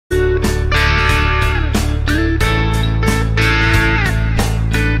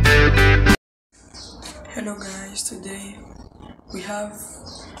Hello guys, today we have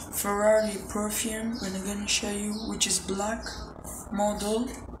Ferrari perfume and I'm gonna show you which is black model,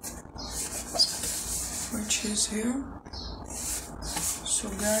 which is here. So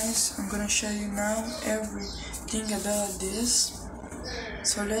guys, I'm gonna show you now everything about this.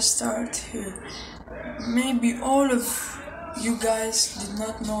 So let's start here. Maybe all of you guys did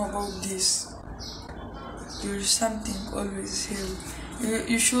not know about this. There's something always here.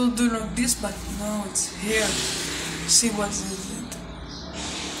 You should do like this, but no, it's here. See what is it?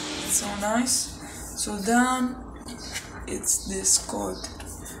 It's so nice. So down, it's this code.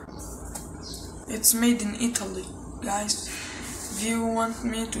 It's made in Italy, guys. If you want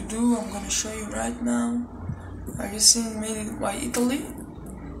me to do, I'm gonna show you right now. Are you seeing made by Italy?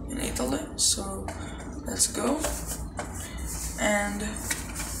 In Italy. So let's go. And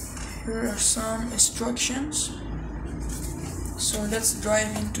here are some instructions. So let's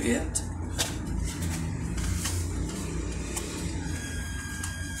dive into it.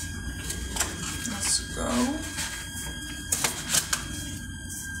 Let's go.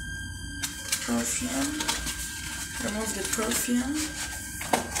 Perfume. Remove the perfume.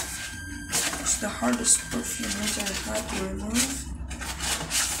 It's the hardest perfume that I had to remove.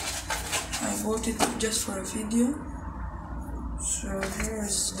 I bought it just for a video. So here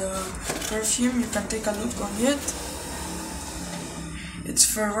is the perfume. You can take a look on it. It's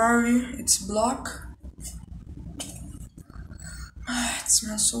Ferrari, it's black. It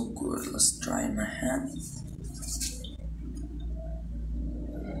smells so good. Let's try in my hand.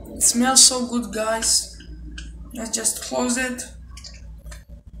 It smells so good, guys. Let's just close it.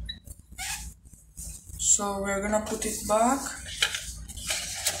 So we're gonna put it back.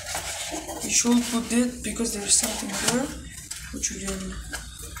 You should put it because there's something there which we can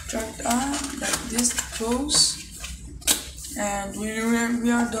track out like this, close. And when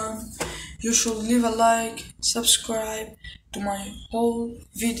we are done, you should leave a like, subscribe to my whole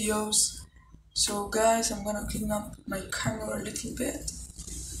videos. So guys, I'm gonna clean up my camera a little bit.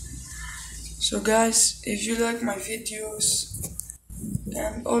 So guys, if you like my videos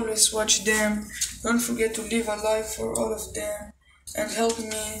and always watch them, don't forget to leave a like for all of them and help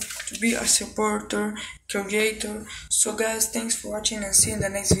me to be a supporter, creator. So guys, thanks for watching and see you in the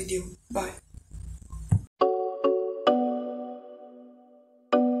next video. Bye.